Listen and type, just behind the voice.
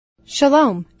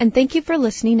Shalom, and thank you for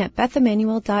listening at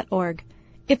BethEmmanuel.org.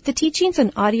 If the teachings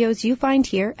and audios you find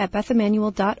here at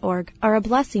BethEmmanuel.org are a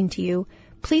blessing to you,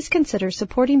 please consider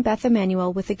supporting Beth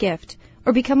Emmanuel with a gift,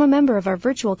 or become a member of our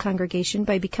virtual congregation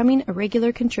by becoming a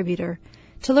regular contributor.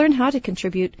 To learn how to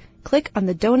contribute, click on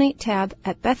the Donate tab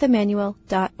at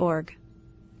BethEmmanuel.org.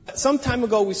 Some time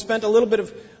ago, we spent a little bit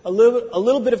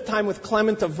of time with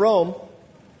Clement of Rome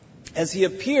as he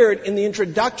appeared in the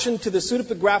introduction to the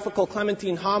pseudepigraphical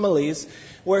Clementine homilies,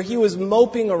 where he was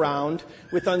moping around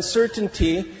with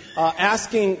uncertainty,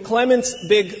 asking Clement's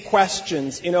big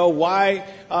questions. Why,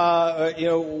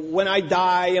 when I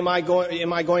die, am I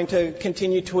going to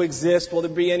continue to exist? Will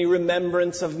there be any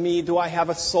remembrance of me? Do I have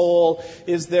a soul?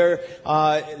 Is there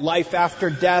life after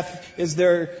death? Is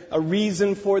there a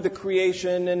reason for the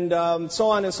creation? And so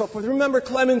on and so forth. Remember,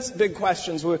 Clement's big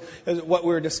questions were what we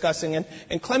were discussing.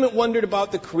 And Clement wondered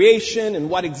about the creation and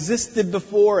what existed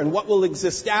before and what will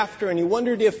exist after. And he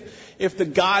wondered if the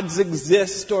gods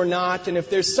exist or not, and if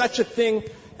there's such a thing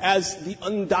as the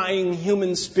undying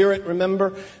human spirit,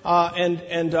 remember,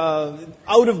 and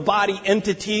out-of-body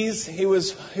entities. He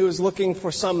was looking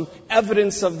for some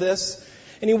evidence of this.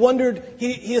 And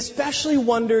he especially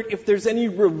wondered if there's any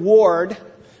reward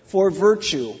for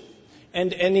virtue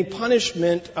and any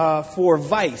punishment for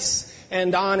vice.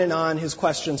 And on his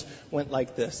questions went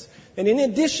like this. And in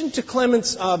addition to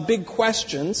Clement's big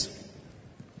questions,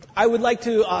 I would like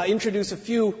to introduce a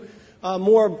few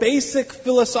more basic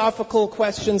philosophical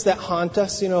questions that haunt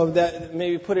us, that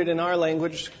maybe put it in our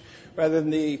language rather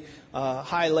than the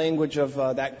high language of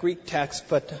that Greek text.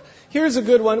 But here's a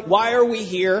good one. Why are we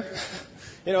here?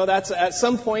 That's at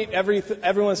some point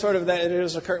everyone sort of that it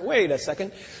has occurred. Wait a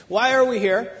second. Why are we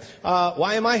here?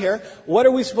 Why am I here? What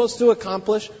are we supposed to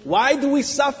accomplish? Why do we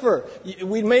suffer?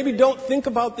 We maybe don't think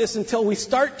about this until we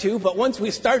start to, but once we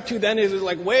start to, then it's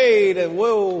like,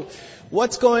 whoa,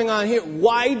 what's going on here?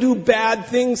 Why do bad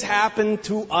things happen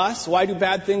to us? Why do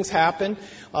bad things happen?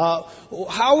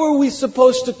 How are we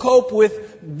supposed to cope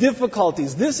with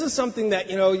difficulties? This is something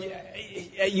that,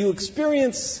 you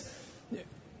experience.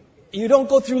 You don't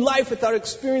go through life without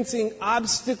experiencing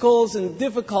obstacles and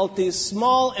difficulties,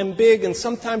 small and big, and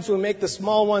sometimes we make the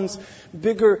small ones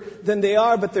bigger than they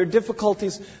are, but they're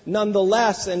difficulties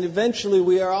nonetheless, and eventually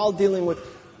we are all dealing with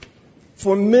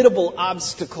formidable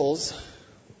obstacles.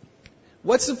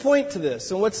 What's the point to this?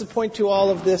 And what's the point to all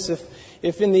of this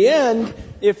if in the end,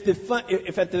 if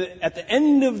at the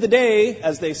end of the day,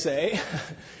 as they say,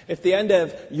 if the end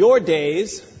of your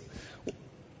days,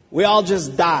 we all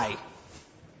just die?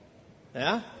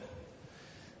 Yeah?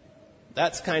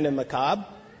 That's kind of macabre.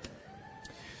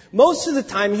 Most of the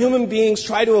time, human beings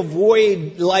try to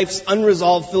avoid life's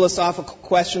unresolved philosophical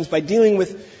questions by dealing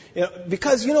with,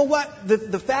 because you know what?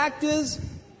 The fact is,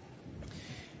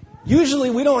 usually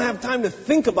we don't have time to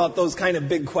think about those kind of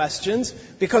big questions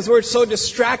because we're so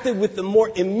distracted with the more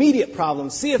immediate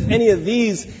problems. See if any of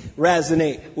these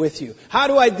resonate with you. How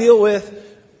do I deal with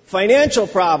financial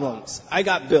problems? I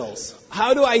got bills.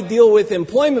 How do I deal with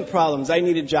employment problems? I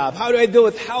need a job. How do I deal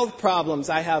with health problems?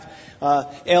 I have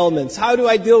ailments. How do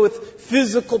I deal with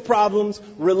physical problems,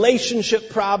 relationship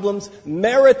problems,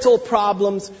 marital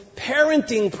problems,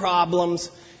 parenting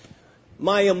problems,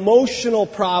 my emotional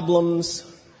problems?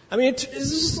 I mean,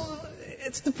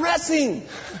 it's depressing.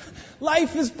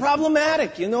 Life is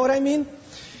problematic. You know what I mean?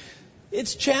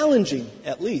 It's challenging,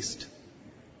 at least.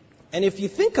 And if you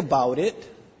think about it,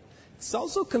 it's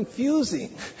also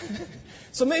confusing.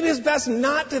 So maybe it's best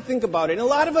not to think about it. And a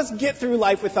lot of us get through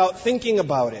life without thinking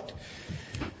about it.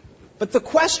 But the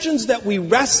questions that we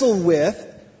wrestle with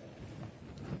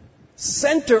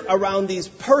center around these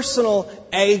personal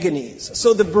agonies.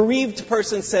 So the bereaved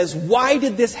person says, why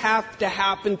did this have to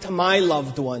happen to my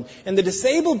loved one? And the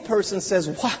disabled person says,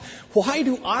 why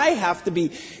do I have to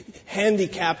be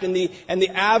handicapped? And the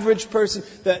average person,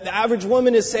 the average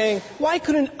woman is saying, why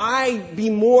couldn't I be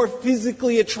more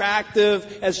physically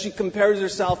attractive as she compares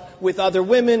herself with other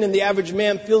women? And the average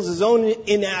man feels his own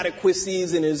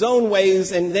inadequacies in his own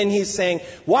ways. And then he's saying,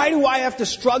 why do I have to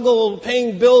struggle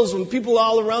paying bills when people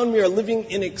all around me are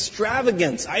living in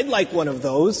extravagance? I'd like one of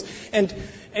those. And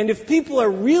if people are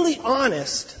really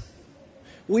honest,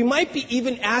 we might be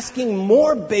even asking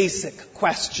more basic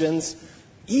questions,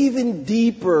 even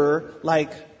deeper,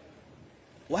 like,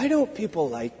 why don't people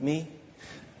like me?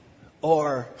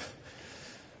 Or,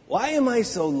 why am I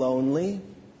so lonely?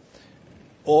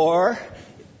 Or,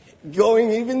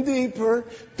 going even deeper,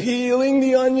 peeling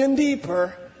the onion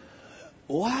deeper,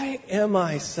 why am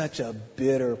I such a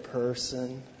bitter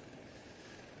person?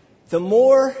 The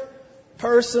more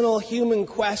personal human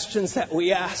questions that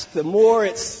we ask, the more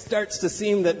it starts to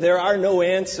seem that there are no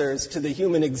answers to the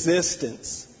human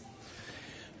existence.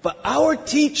 But our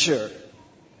teacher,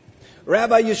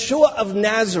 Rabbi Yeshua of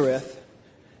Nazareth,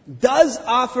 does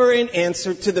offer an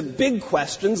answer to the big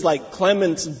questions, like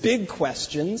Clement's big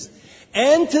questions,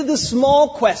 and to the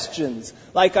small questions,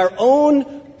 like our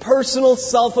own personal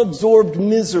self-absorbed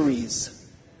miseries.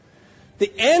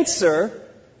 The answer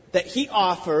that he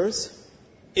offers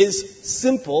is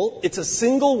simple. It's a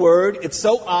single word. It's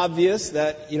so obvious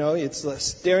that, it's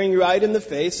staring you right in the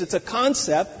face. It's a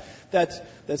concept that's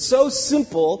so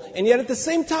simple, and yet at the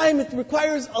same time it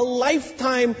requires a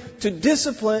lifetime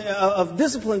of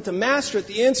discipline to master it.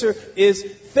 The answer is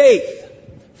faith.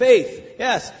 Faith.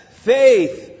 Yes,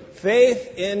 faith.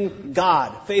 Faith in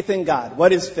God. Faith in God.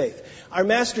 What is faith? Our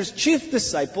Master's chief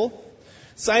disciple,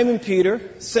 Simon Peter,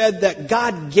 said that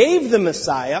God gave the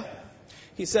Messiah.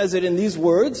 He says it in these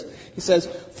words. He says,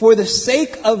 "For the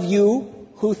sake of you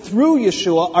who through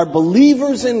Yeshua are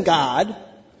believers in God,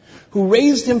 who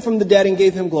raised him from the dead and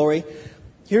gave him glory."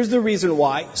 Here's the reason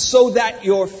why. "So that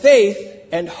your faith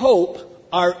and hope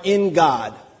are in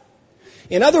God."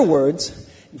 In other words,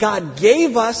 God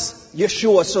gave us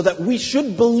Yeshua so that we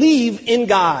should believe in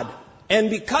God. And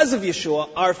because of Yeshua,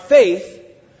 our faith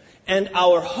and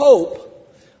our hope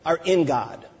are in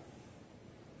God.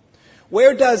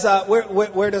 Where does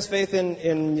faith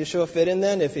in Yeshua fit in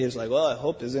then? If he's like, well, our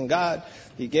hope is in God.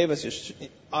 He gave us Yeshua.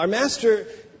 Our Master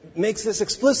makes this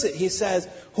explicit. He says,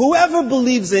 whoever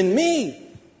believes in me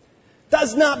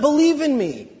does not believe in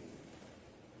me.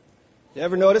 You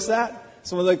ever notice that?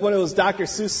 Someone like one of those Dr.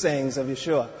 Seuss sayings of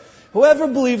Yeshua. Whoever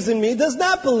believes in me does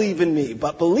not believe in me,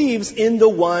 but believes in the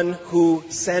one who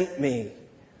sent me.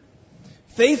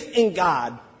 Faith in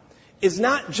God is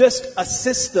not just a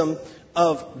system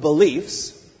of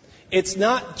beliefs. It's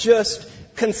not just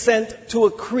consent to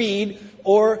a creed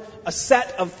or a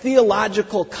set of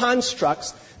theological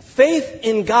constructs. Faith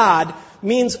in God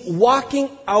means walking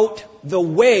out the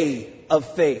way of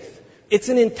faith. It's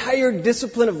an entire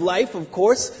discipline of life, of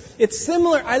course. It's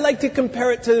similar, I like to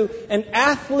compare it to an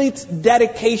athlete's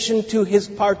dedication to his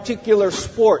particular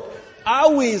sport.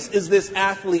 Always is this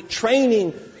athlete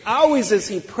training. Always is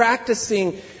he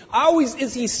practicing. Always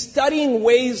is he studying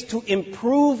ways to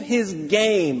improve his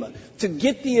game, to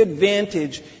get the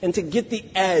advantage and to get the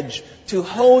edge, to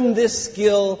hone this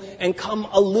skill and come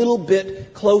a little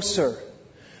bit closer.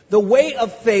 The way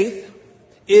of faith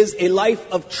is a life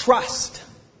of trust,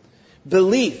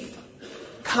 belief,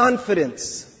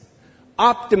 confidence,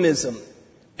 optimism,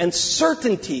 and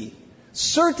certainty.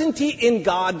 Certainty in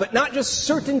God, but not just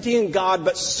certainty in God,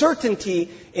 but certainty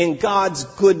in God's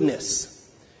goodness.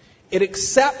 It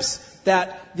accepts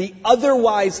that the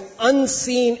otherwise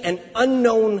unseen and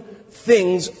unknown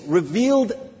things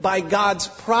revealed by God's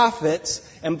prophets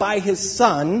and by His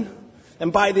Son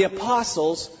and by the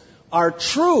apostles are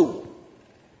true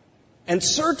and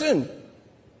certain.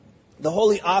 The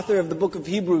holy author of the book of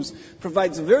Hebrews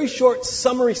provides a very short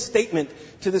summary statement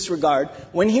to this regard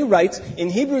when he writes in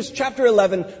Hebrews chapter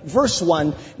 11, verse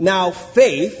 1, "Now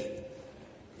faith,"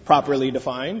 properly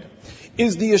defined,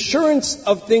 "is the assurance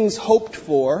of things hoped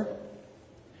for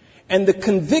and the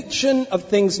conviction of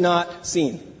things not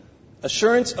seen."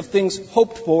 Assurance of things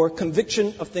hoped for,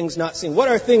 conviction of things not seen. What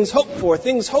are things hoped for?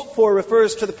 Things hoped for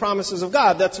refers to the promises of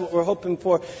God. That's what we're hoping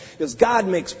for, because God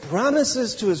makes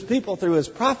promises to His people through His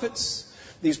prophets.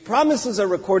 These promises are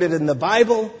recorded in the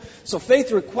Bible. So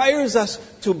faith requires us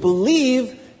to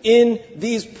believe in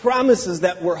these promises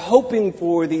that we're hoping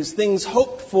for, these things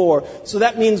hoped for. So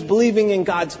that means believing in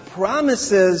God's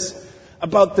promises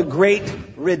about the great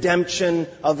redemption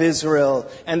of Israel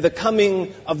and the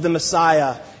coming of the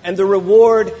Messiah and the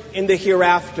reward in the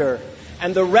hereafter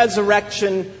and the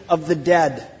resurrection of the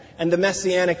dead and the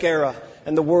Messianic era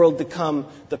and the world to come,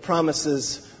 the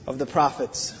promises of the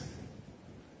prophets.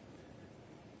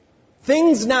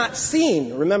 Things not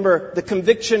seen. Remember the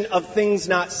conviction of things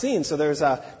not seen. So there's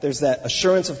that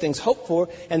assurance of things hoped for,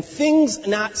 and things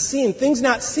not seen. Things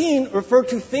not seen refer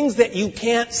to things that you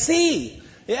can't see.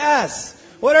 Yes.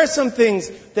 What are some things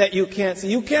that you can't see?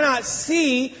 You cannot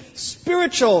see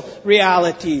spiritual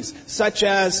realities, such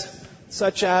as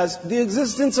the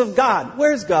existence of God.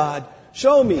 Where's God?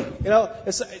 Show me.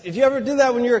 Did you ever do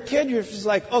that when you were a kid? You're just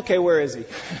like, okay, where is He?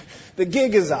 The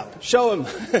gig is up. Show Him.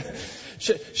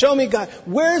 Show me God.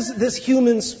 Where's this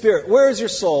human spirit? Where is your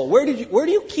soul? Where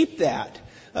do you keep that?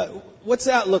 What's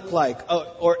that look like?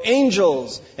 Or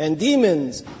angels and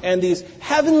demons and these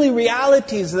heavenly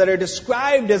realities that are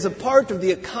described as a part of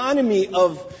the economy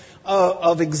of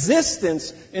of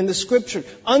existence in the Scripture.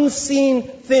 Unseen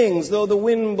things, though the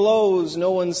wind blows,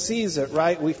 no one sees it,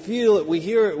 right? We feel it, we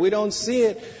hear it, we don't see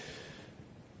it.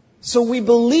 So we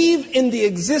believe in the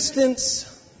existence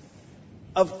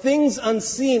of things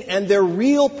unseen and their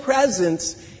real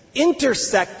presence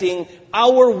intersecting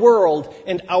our world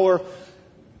and our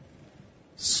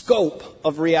scope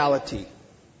of reality.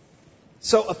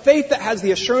 So a faith that has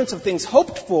the assurance of things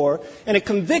hoped for and a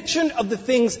conviction of the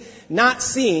things not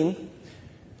seen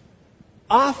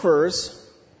offers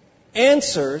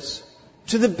answers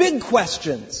to the big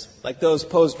questions, like those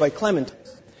posed by Clement.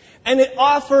 And it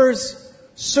offers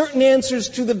certain answers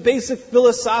to the basic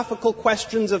philosophical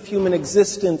questions of human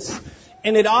existence.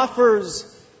 And it offers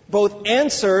both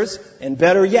answers and,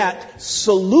 better yet,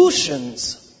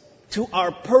 solutions to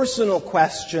our personal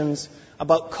questions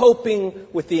about coping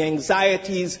with the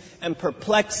anxieties and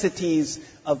perplexities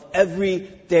of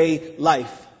everyday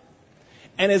life.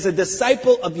 And as a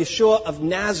disciple of Yeshua of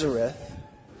Nazareth,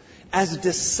 as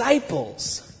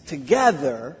disciples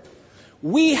together,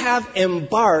 we have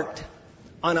embarked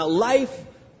on a life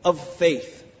of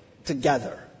faith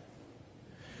together.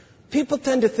 People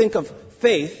tend to think of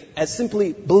faith as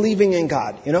simply believing in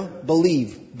God.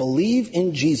 Believe. Believe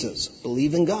in Jesus.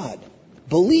 Believe in God.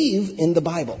 Believe in the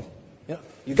Bible.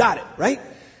 You got it, right?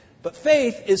 But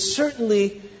faith is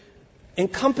certainly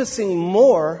encompassing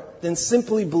more than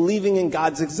simply believing in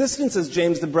God's existence. As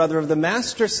James, the brother of the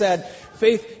Master, said,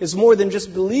 faith is more than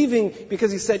just believing,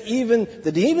 because he said even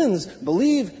the demons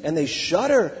believe and they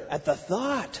shudder at the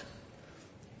thought.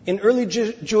 In early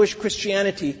Jewish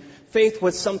Christianity, faith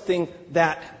was something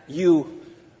that you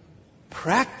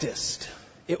practiced.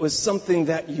 It was something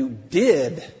that you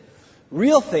did.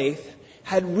 Real faith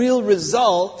had real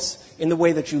results in the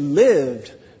way that you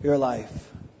lived your life.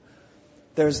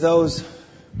 There's those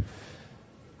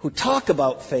who talk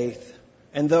about faith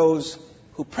and those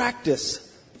who practice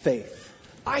faith.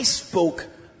 I spoke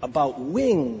about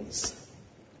wings,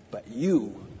 but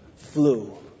you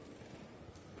flew.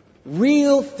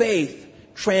 Real faith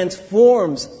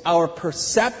transforms our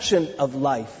perception of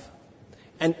life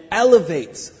and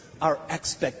elevates our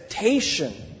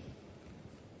expectation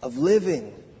of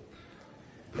living.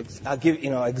 I'll give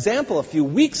an example. A few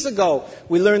weeks ago,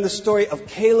 we learned the story of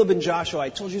Caleb and Joshua. I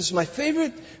told you this is my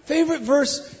favorite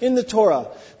verse in the Torah.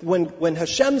 When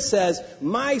Hashem says,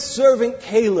 "My servant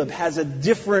Caleb has a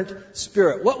different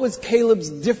spirit." What was Caleb's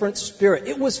different spirit?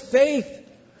 It was faith.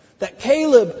 That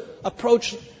Caleb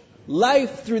approached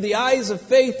life through the eyes of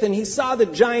faith, and he saw the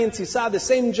giants. He saw the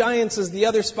same giants as the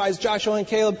other spies. Joshua and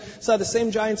Caleb saw the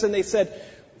same giants, and they said,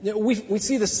 we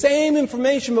see the same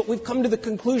information, but we've come to the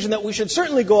conclusion that we should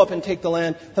certainly go up and take the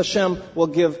land. Hashem will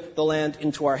give the land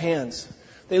into our hands.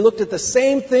 They looked at the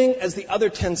same thing as the other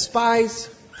 10 spies.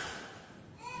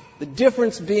 The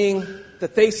difference being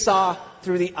that they saw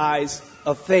through the eyes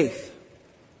of faith.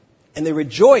 And they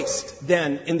rejoiced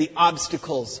then in the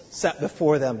obstacles set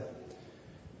before them,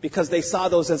 because they saw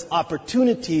those as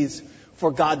opportunities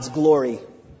for God's glory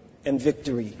and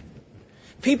victory.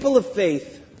 People of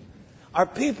faith are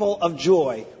people of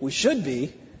joy. We should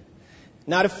be.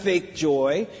 Not a fake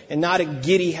joy and not a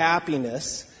giddy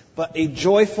happiness, but a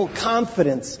joyful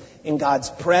confidence in God's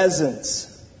presence.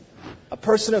 A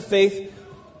person of faith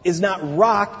is not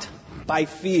rocked by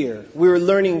fear. We were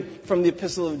learning from the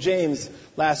Epistle of James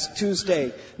last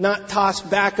Tuesday. Not tossed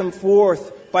back and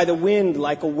forth by the wind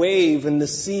like a wave in the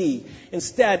sea.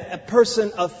 Instead, a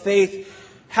person of faith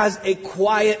has a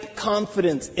quiet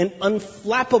confidence, an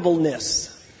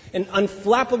unflappableness, an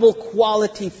unflappable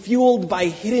quality fueled by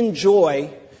hidden joy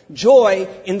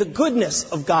in the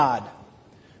goodness of God.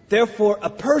 Therefore, a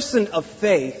person of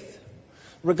faith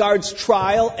regards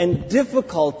trial and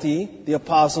difficulty, the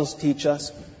apostles teach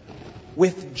us,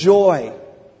 with joy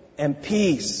and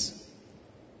peace.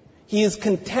 He is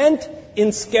content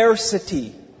in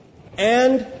scarcity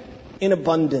and in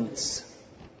abundance.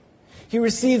 He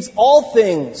receives all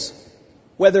things,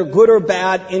 whether good or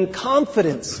bad, in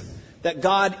confidence that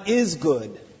God is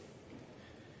good,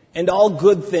 and all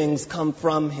good things come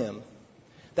from Him.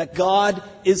 That God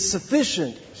is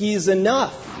sufficient. He is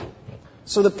enough.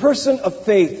 So the person of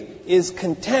faith is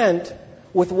content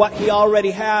with what he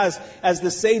already has. As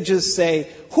the sages say,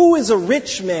 who is a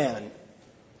rich man?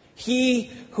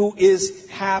 He who is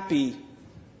happy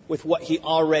with what he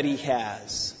already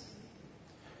has.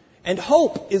 And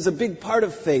hope is a big part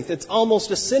of faith. It's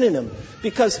almost a synonym,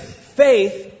 because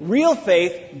faith, real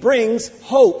faith, brings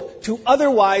hope to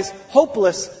otherwise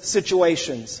hopeless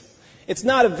situations. It's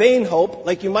not a vain hope,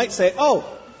 like you might say, oh,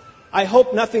 I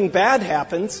hope nothing bad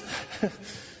happens.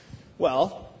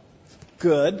 Well,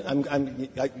 good.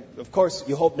 Of course,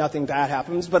 you hope nothing bad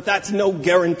happens, but that's no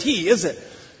guarantee, is it?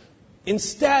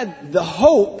 Instead, the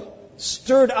hope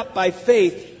stirred up by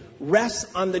faith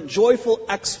rests on the joyful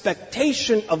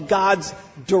expectation of God's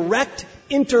direct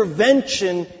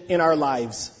intervention in our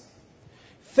lives.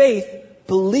 Faith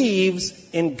believes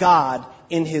in God,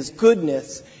 in His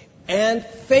goodness, and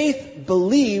faith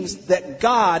believes that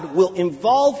God will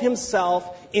involve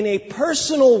Himself in a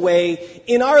personal way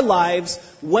in our lives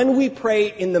when we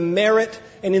pray in the merit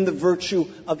and in the virtue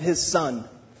of His Son.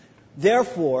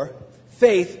 Therefore,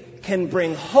 faith can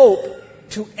bring hope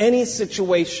to any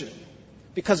situation,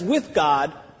 because with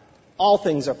God, all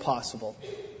things are possible.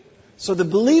 So the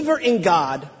believer in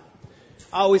God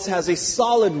always has a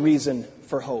solid reason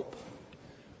for hope.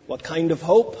 What kind of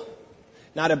hope?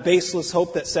 Not a baseless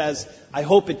hope that says, I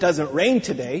hope it doesn't rain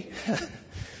today.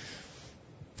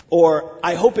 Or,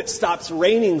 I hope it stops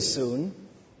raining soon.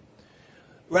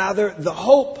 Rather, the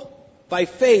hope by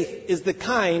faith is the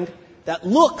kind that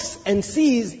looks and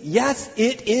sees, yes,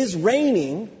 it is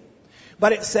raining,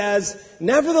 but it says,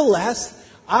 nevertheless,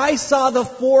 I saw the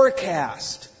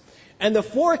forecast. And the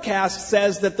forecast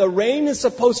says that the rain is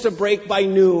supposed to break by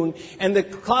noon, and the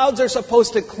clouds are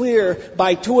supposed to clear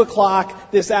by 2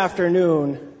 o'clock this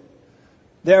afternoon.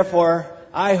 Therefore,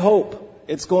 I hope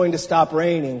it's going to stop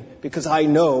raining, because I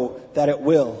know that it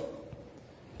will.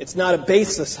 It's not a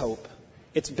baseless hope.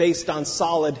 It's based on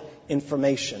solid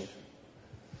information.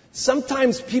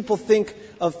 Sometimes people think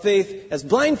of faith as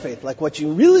blind faith, like what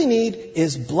you really need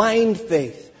is blind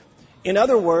faith. In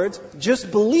other words,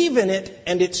 just believe in it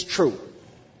and it's true.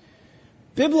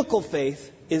 Biblical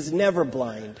faith is never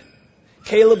blind.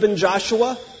 Caleb and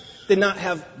Joshua did not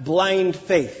have blind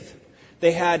faith.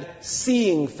 They had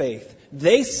seeing faith.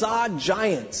 They saw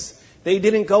giants. They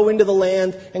didn't go into the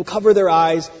land and cover their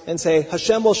eyes and say,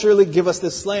 Hashem will surely give us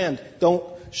this land. Don't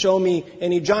show me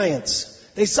any giants.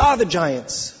 They saw the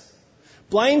giants.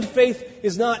 Blind faith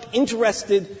is not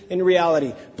interested in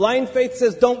reality. Blind faith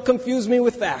says, don't confuse me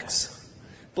with facts.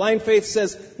 Blind faith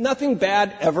says, nothing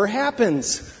bad ever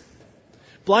happens.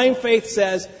 Blind faith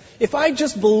says, if I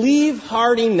just believe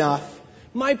hard enough,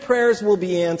 my prayers will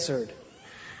be answered.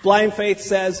 Blind faith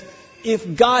says,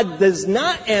 if God does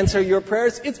not answer your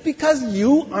prayers, it's because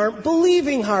you aren't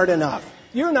believing hard enough.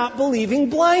 You're not believing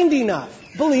blind enough.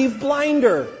 Believe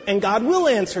blinder, and God will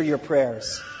answer your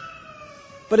prayers.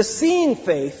 But a seeing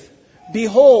faith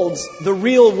beholds the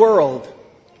real world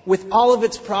with all of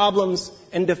its problems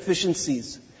and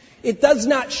deficiencies. It does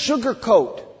not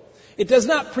sugarcoat. It does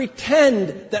not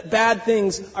pretend that bad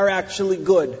things are actually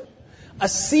good. A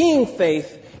seeing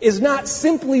faith is not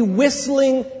simply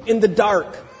whistling in the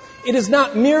dark. It is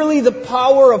not merely the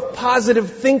power of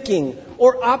positive thinking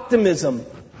or optimism.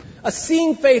 A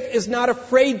seeing faith is not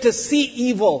afraid to see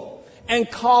evil and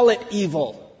call it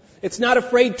evil. It's not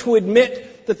afraid to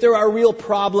admit that there are real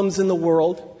problems in the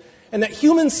world and that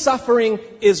human suffering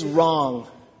is wrong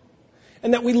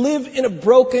and that we live in a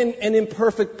broken and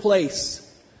imperfect place.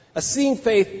 A seeing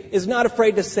faith is not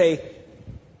afraid to say,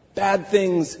 bad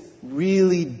things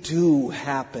really do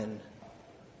happen.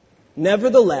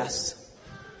 Nevertheless,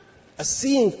 a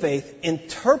seeing faith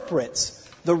interprets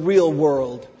the real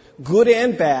world, good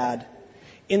and bad,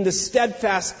 in the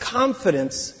steadfast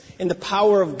confidence in the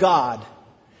power of God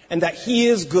and that He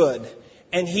is good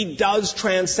and He does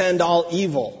transcend all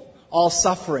evil, all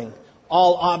suffering,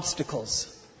 all obstacles.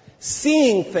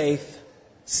 Seeing faith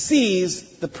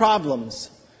sees the problems,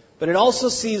 but it also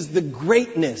sees the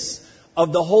greatness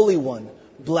of the Holy One,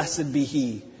 blessed be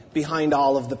He, behind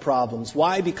all of the problems.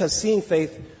 Why? Because seeing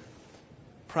faith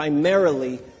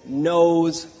primarily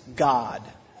knows God.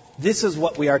 This is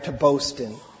what we are to boast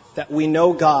in, that we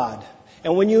know God.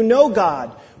 And when you know God,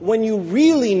 when you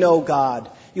really know God,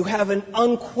 you have an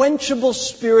unquenchable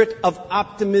spirit of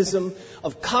optimism,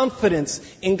 of confidence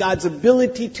in God's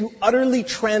ability to utterly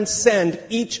transcend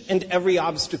each and every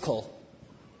obstacle.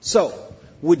 So,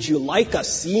 would you like a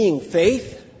seeing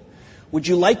faith? Would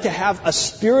you like to have a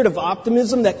spirit of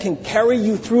optimism that can carry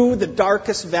you through the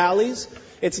darkest valleys?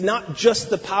 It's not just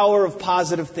the power of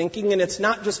positive thinking, and it's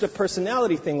not just a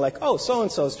personality thing like, oh,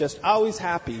 so-and-so is just always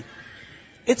happy.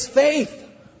 It's faith.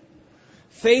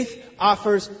 Faith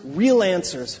offers real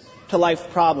answers to life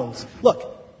problems.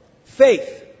 Look,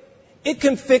 faith, it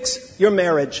can fix your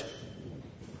marriage.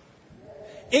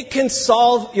 It can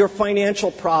solve your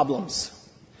financial problems.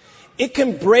 It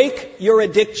can break your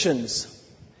addictions.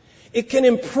 It can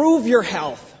improve your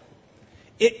health.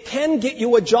 It can get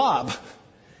you a job.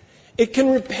 It can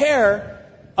repair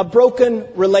a broken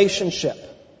relationship.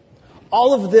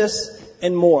 All of this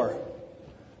and more.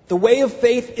 The way of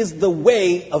faith is the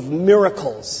way of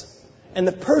miracles. And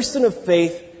the person of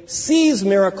faith sees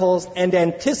miracles and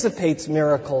anticipates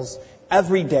miracles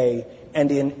every day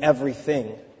and in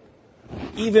everything.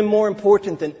 Even more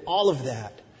important than all of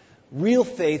that, real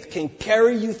faith can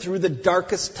carry you through the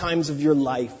darkest times of your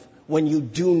life when you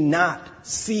do not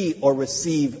see or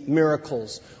receive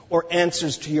miracles or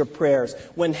answers to your prayers,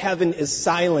 when heaven is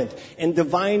silent and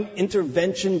divine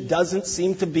intervention doesn't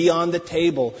seem to be on the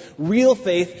table. Real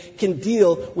faith can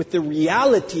deal with the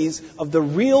realities of the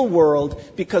real world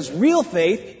because real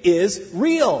faith is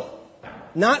real,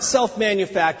 not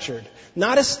self-manufactured,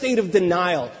 not a state of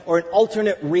denial or an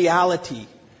alternate reality.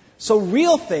 So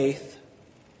real faith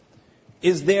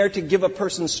is there to give a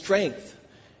person strength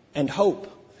and hope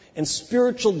and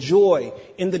spiritual joy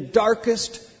in the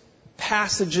darkest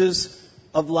passages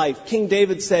of life. King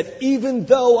David said, "Even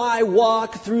though I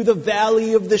walk through the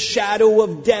valley of the shadow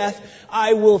of death,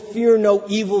 I will fear no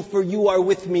evil, for you are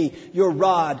with me. Your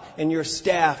rod and your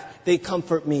staff, they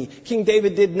comfort me." King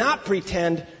David did not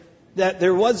pretend that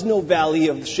there was no valley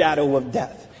of the shadow of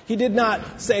death. He did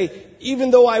not say, "Even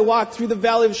though I walk through the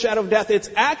valley of the shadow of death, it's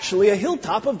actually a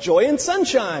hilltop of joy and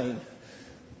sunshine."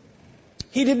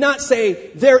 He did not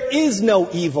say, "There is no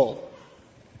evil."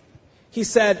 He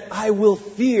said, "I will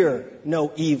fear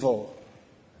no evil."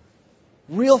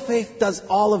 Real faith does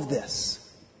all of this.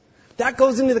 That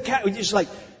goes into the category. It's like,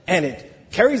 and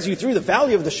it carries you through the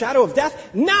valley of the shadow of death.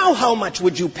 Now how much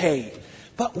would you pay?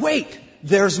 But wait,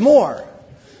 there's more.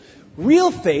 Real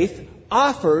faith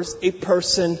offers a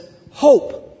person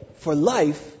hope for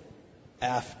life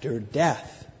after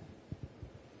death.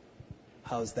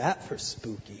 How's that for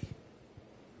spooky?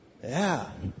 Yeah.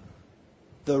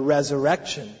 The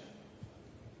resurrection.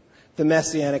 The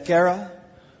Messianic era,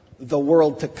 the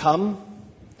world to come.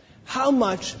 How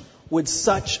much would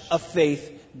such a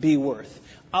faith be worth?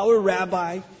 Our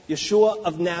Rabbi, Yeshua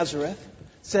of Nazareth,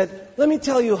 said, "Let me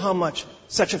tell you how much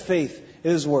such a faith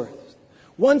is worth."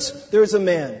 Once there was a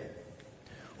man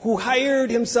who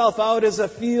hired himself out as a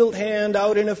field hand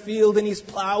out in a field, and he's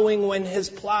plowing when his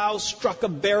plow struck a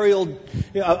buried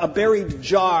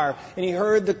jar, and he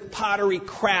heard the pottery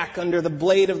crack under the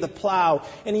blade of the plow,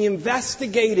 and he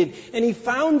investigated, and he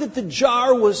found that the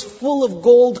jar was full of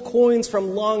gold coins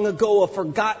from long ago, a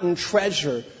forgotten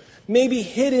treasure, maybe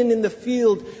hidden in the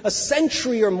field a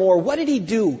century or more. What did he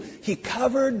do? He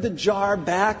covered the jar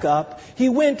back up. He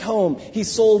went home. He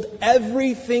sold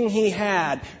everything he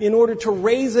had in order to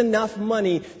raise enough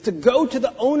money to go to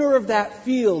the owner of that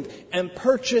field and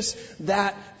purchase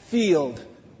that field.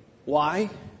 Why?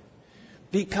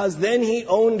 Because then he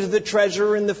owned the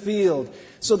treasure in the field.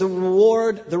 So the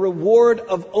reward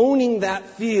of owning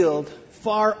that field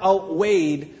far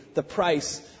outweighed the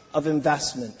price of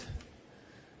investment.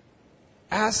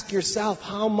 Ask yourself,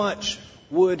 how much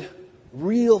would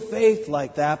real faith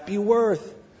like that be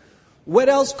worth? What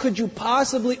else could you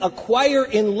possibly acquire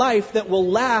in life that will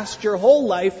last your whole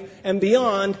life and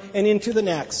beyond and into the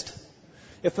next?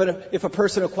 If a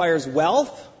person acquires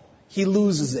wealth, he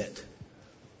loses it.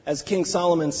 As King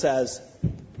Solomon says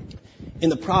in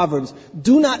the Proverbs,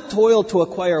 "Do not toil to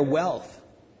acquire wealth.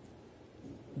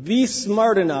 Be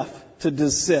smart enough to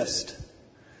desist.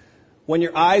 When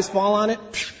your eyes fall on it,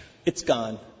 it's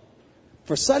gone.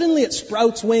 For suddenly it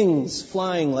sprouts wings,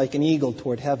 flying like an eagle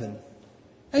toward heaven."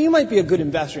 Now you might be a good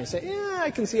investor and say, "Yeah,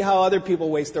 I can see how other people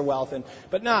waste their wealth,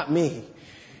 but not me."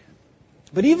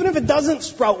 But even if it doesn't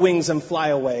sprout wings and fly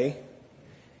away,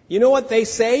 you know what they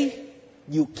say?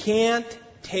 You can't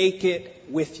take it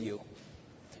with you.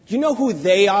 Do you know who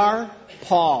they are?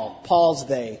 Paul's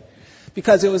they.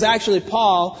 Because it was actually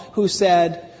Paul who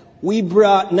said, "We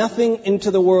brought nothing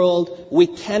into the world. We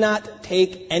cannot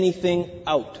take anything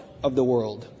out of the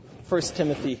world." 1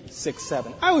 Timothy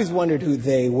 6:7. I always wondered who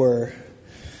they were.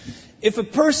 If a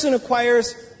person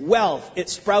acquires wealth, it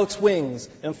sprouts wings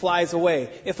and flies away.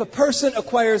 If a person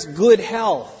acquires good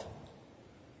health,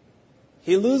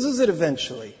 he loses it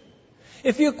eventually.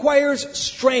 If he acquires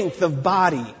strength of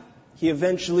body, he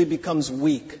eventually becomes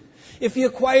weak. If he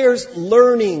acquires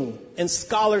learning and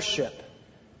scholarship,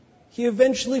 he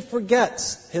eventually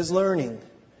forgets his learning.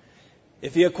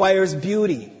 If he acquires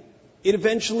beauty, it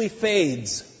eventually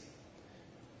fades.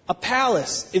 A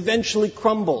palace eventually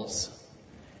crumbles,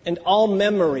 and all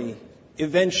memory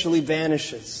eventually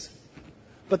vanishes.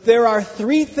 But there are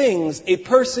three things a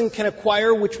person can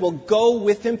acquire which will go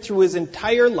with him through his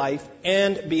entire life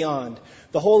and beyond.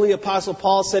 The Holy Apostle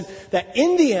Paul said that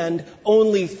in the end,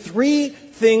 only three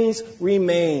things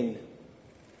remain: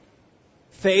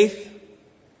 faith,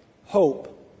 hope,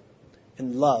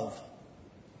 and love.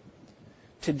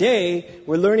 Today,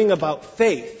 we're learning about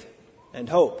faith and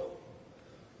hope.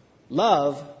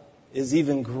 Love is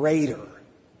even greater.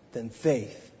 than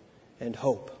faith and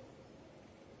hope.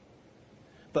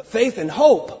 But faith and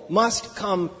hope must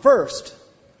come first,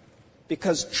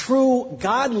 because true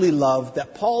godly love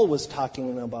that Paul was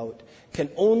talking about can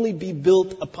only be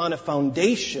built upon a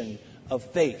foundation of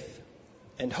faith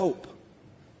and hope.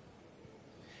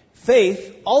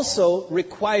 Faith also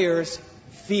requires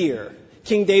fear.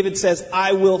 King David says,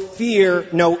 I will fear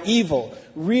no evil.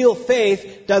 Real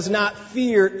faith does not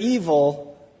fear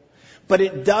evil, but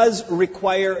it does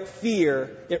require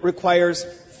fear. It requires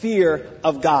fear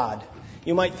of God.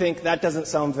 You might think that doesn't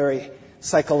sound very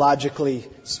psychologically,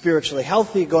 spiritually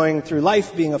healthy, going through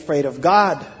life being afraid of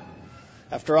God.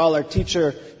 After all, our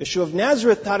teacher, Yeshua of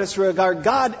Nazareth, taught us to regard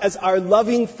God as our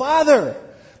loving Father.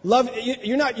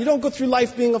 You don't go through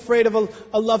life being afraid of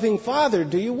a loving Father,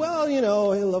 do you? Well,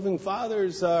 loving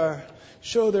fathers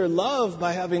show their love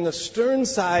by having a stern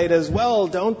side as well,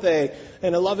 don't they?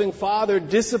 And a loving father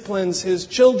disciplines his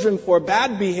children for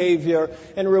bad behavior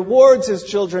and rewards his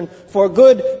children for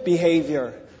good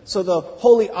behavior. So the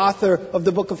holy author of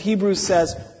the book of Hebrews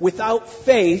says, without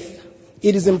faith,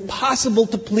 it is impossible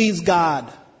to please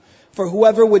God. For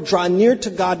whoever would draw near to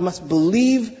God must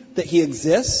believe that He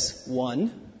exists,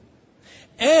 1,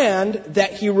 and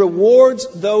that He rewards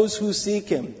those who seek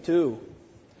Him, 2.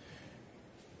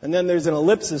 And then there's an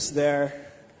ellipsis there,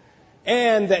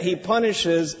 and that He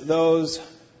punishes those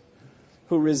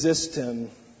who resist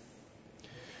Him.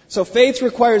 So faith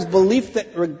requires belief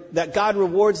that God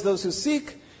rewards those who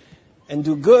seek and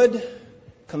do good.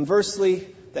 Conversely,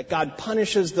 that God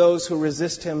punishes those who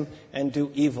resist Him and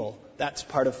do evil. That's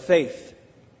part of faith.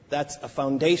 That's a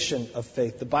foundation of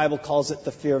faith. The Bible calls it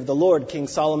the fear of the Lord. King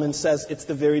Solomon says it's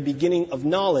the very beginning of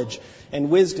knowledge and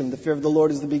wisdom. The fear of the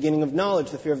Lord is the beginning of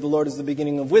knowledge. The fear of the Lord is the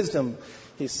beginning of wisdom,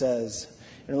 he says.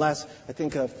 And I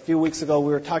think a few weeks ago,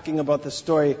 we were talking about the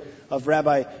story of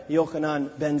Rabbi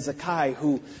Yochanan ben Zakkai,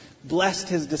 who blessed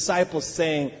his disciples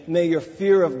saying, may your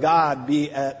fear of God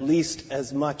be at least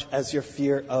as much as your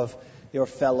fear of your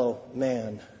fellow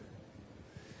man.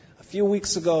 A few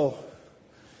weeks ago,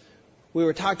 we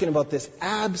were talking about this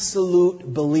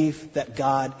absolute belief that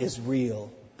God is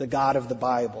real, the God of the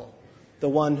Bible, the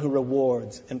one who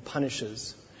rewards and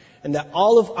punishes, and that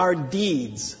all of our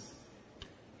deeds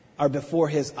are before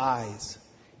His eyes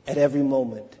at every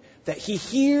moment, that He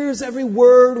hears every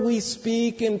word we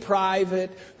speak in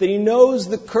private, that He knows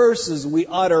the curses we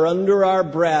utter under our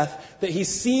breath, that He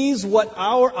sees what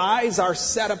our eyes are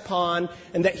set upon,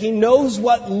 and that He knows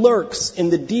what lurks in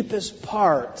the deepest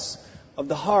parts of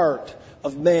the heart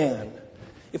of man.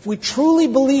 If we truly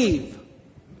believe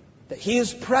that He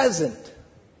is present,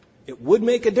 it would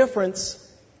make a difference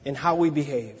in how we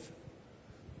behave.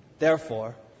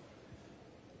 Therefore,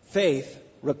 faith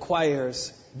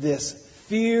requires this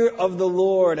fear of the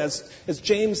Lord. As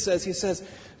James says, he says,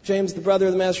 James, the brother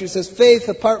of the Master, he says, faith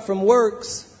apart from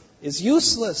works is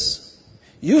useless.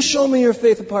 You show me your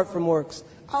faith apart from works.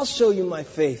 I'll show you my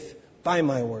faith by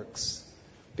my works.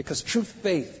 Because true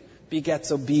faith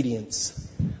begets obedience,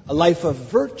 a life of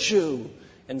virtue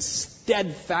and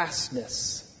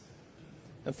steadfastness.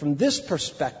 And from this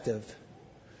perspective,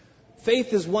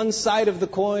 faith is one side of the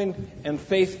coin and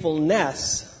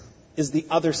faithfulness is the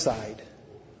other side.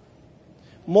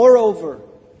 Moreover,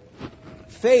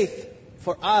 faith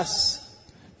for us,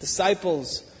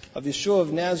 disciples of Yeshua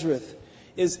of Nazareth,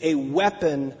 is a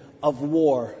weapon of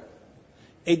war,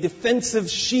 a defensive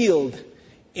shield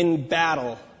in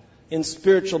battle, in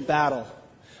spiritual battle.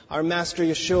 Our Master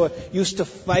Yeshua used to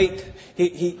fight.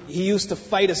 He used to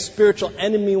fight a spiritual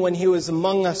enemy when He was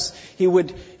among us.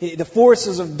 The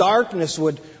forces of darkness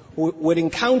would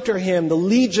encounter Him, the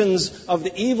legions of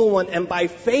the evil one, and by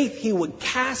faith He would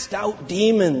cast out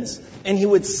demons and He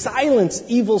would silence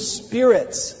evil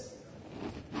spirits.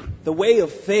 The way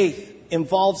of faith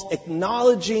involves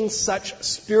acknowledging such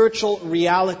spiritual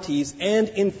realities and,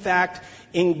 in fact,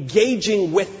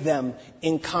 engaging with them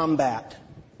in combat.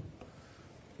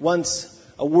 Once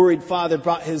a worried father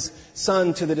brought his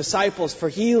son to the disciples for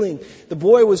healing. The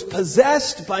boy was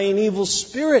possessed by an evil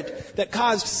spirit that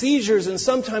caused seizures, and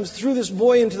sometimes threw this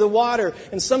boy into the water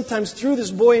and sometimes threw this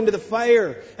boy into the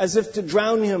fire as if to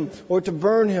drown him or to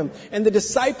burn him. And the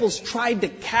disciples tried to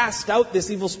cast out this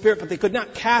evil spirit, but they could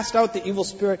not cast out the evil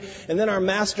spirit. And then our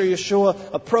Master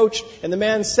Yeshua approached, and the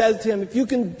man said to him, if you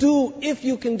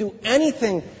can do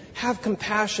anything, have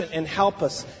compassion and help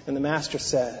us. And the Master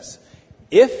says,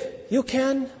 if you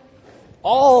can,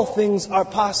 all things are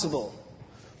possible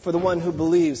for the one who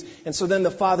believes. And so then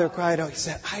the father cried out, he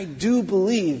said, I do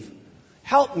believe.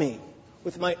 Help me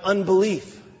with my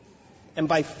unbelief. And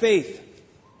by faith,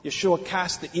 Yeshua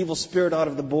cast the evil spirit out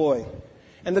of the boy.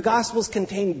 And the Gospels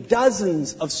contain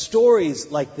dozens of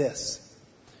stories like this.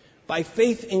 By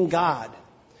faith in God,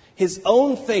 His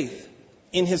own faith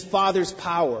in His Father's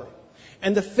power,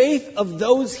 and the faith of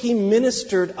those He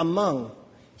ministered among,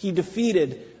 He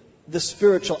defeated the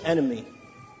spiritual enemy.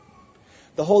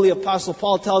 The Holy Apostle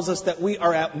Paul tells us that we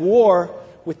are at war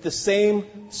with the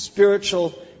same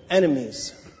spiritual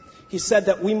enemies. He said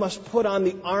that we must put on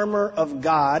the armor of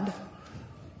God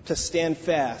to stand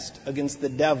fast against the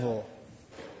devil.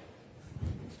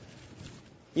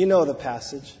 You know the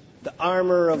passage. The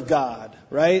armor of God,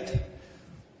 right?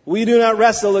 We do not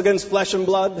wrestle against flesh and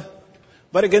blood,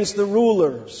 but against the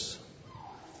rulers,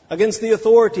 against the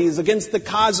authorities, against the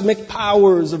cosmic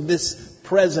powers of this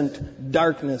present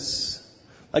darkness,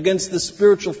 against the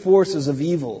spiritual forces of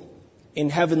evil in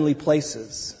heavenly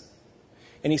places.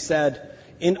 And he said,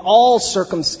 in all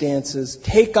circumstances,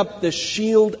 take up the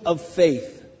shield of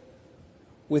faith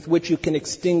with which you can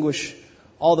extinguish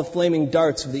all the flaming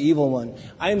darts of the evil one.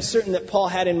 I am certain that Paul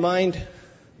had in mind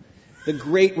the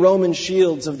great Roman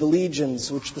shields of the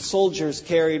legions, which the soldiers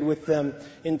carried with them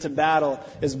into battle,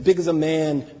 as big as a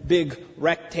man, big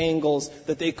rectangles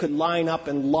that they could line up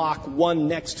and lock one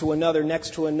next to another,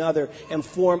 and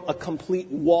form a complete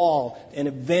wall and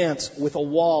advance with a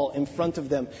wall in front of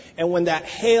them. And when that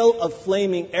hail of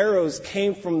flaming arrows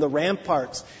came from the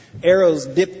ramparts, arrows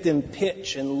dipped in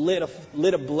pitch and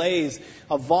lit ablaze,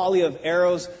 a volley of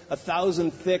arrows,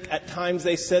 1,000 thick. At times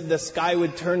they said the sky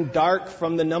would turn dark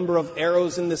from the number of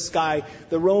arrows in the sky.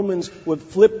 The Romans would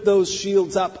flip those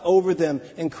shields up over them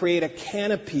and create a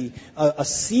canopy, a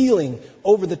ceiling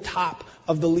over the top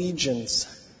of the legions.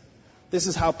 This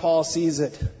is how Paul sees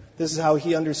it. This is how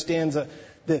he understands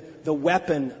the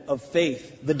weapon of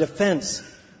faith, the defense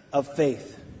of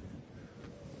faith.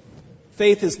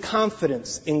 Faith is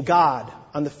confidence in God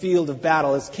on the field of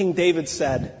battle. As King David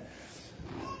said,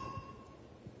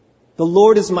 the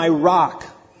Lord is my rock,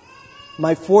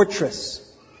 my fortress,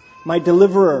 my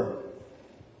deliverer,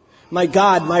 my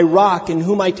God, my rock in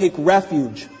whom I take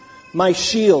refuge, my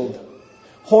shield,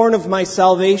 horn of my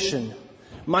salvation,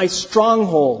 my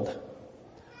stronghold.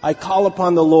 I call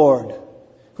upon the Lord,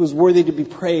 who is worthy to be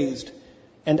praised,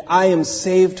 and I am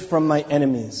saved from my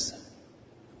enemies.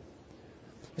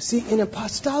 You see, in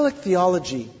apostolic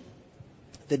theology,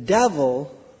 the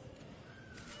devil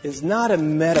is not a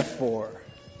metaphor.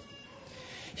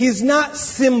 He's not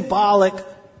symbolic.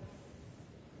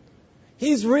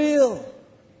 He's real.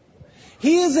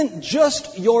 He isn't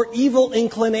just your evil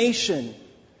inclination.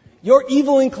 Your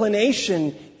evil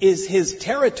inclination is his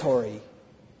territory.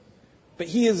 But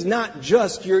he is not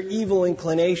just your evil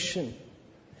inclination.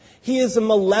 He is a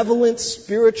malevolent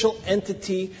spiritual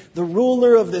entity, the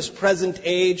ruler of this present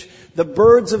age, the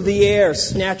birds of the air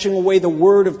snatching away the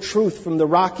word of truth from the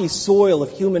rocky soil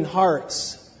of human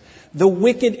hearts, the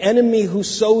wicked enemy who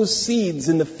sows seeds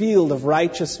in the field of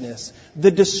righteousness,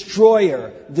 the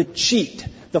destroyer, the cheat,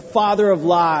 the father of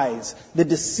lies, the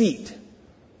deceit,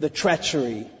 the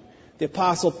treachery. The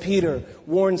Apostle Peter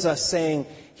warns us saying,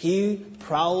 he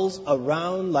prowls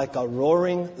around like a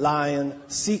roaring lion,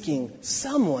 seeking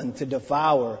someone to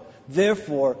devour.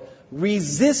 Therefore,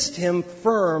 resist him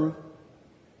firm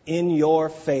in your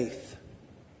faith.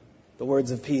 The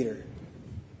words of Peter.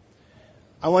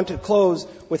 I want to close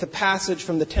with a passage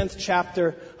from the 10th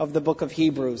chapter of the book of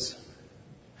Hebrews.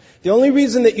 The only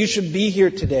reason that you should be here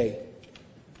today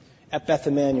at Beth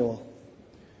Emmanuel,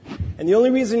 and the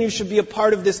only reason you should be a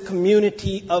part of this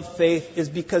community of faith, is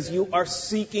because you are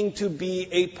seeking to be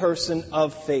a person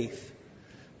of faith,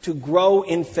 to grow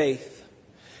in faith,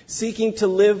 seeking to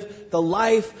live the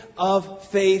life of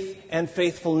faith and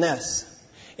faithfulness.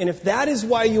 And if that is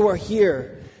why you are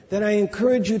here, then I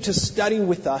encourage you to study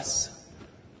with us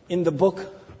in the book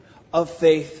of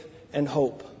faith and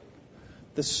hope,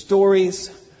 the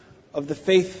stories of the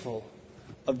faithful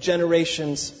of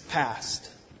generations past.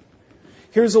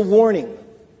 Here's a warning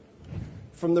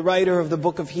from the writer of the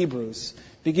book of Hebrews,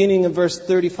 beginning in verse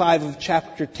 35 of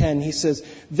chapter 10. He says,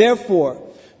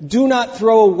 therefore, do not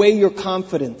throw away your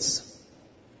confidence,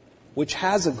 which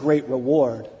has a great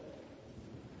reward.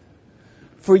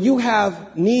 For you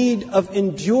have need of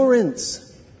endurance,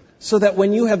 so that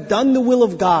when you have done the will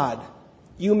of God,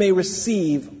 you may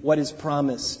receive what is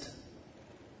promised.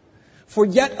 For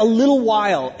yet a little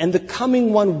while, and the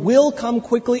coming one will come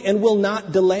quickly and will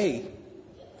not delay.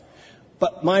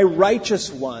 But my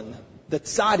righteous one, the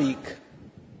tzaddik,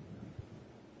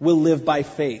 will live by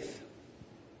faith.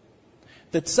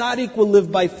 The tzaddik will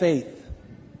live by faith.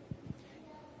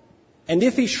 And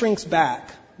if he shrinks back,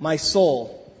 my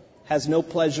soul has no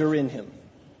pleasure in him.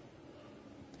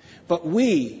 But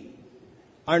we,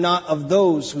 are not of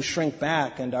those who shrink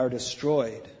back and are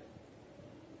destroyed,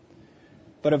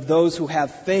 but of those who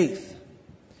have faith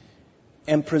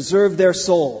and preserve their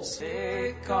souls.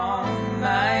 Take on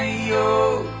my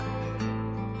yoke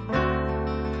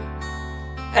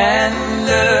and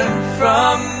learn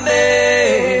from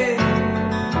me,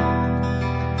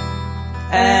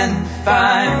 and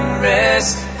find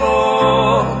rest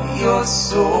for your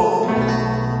soul.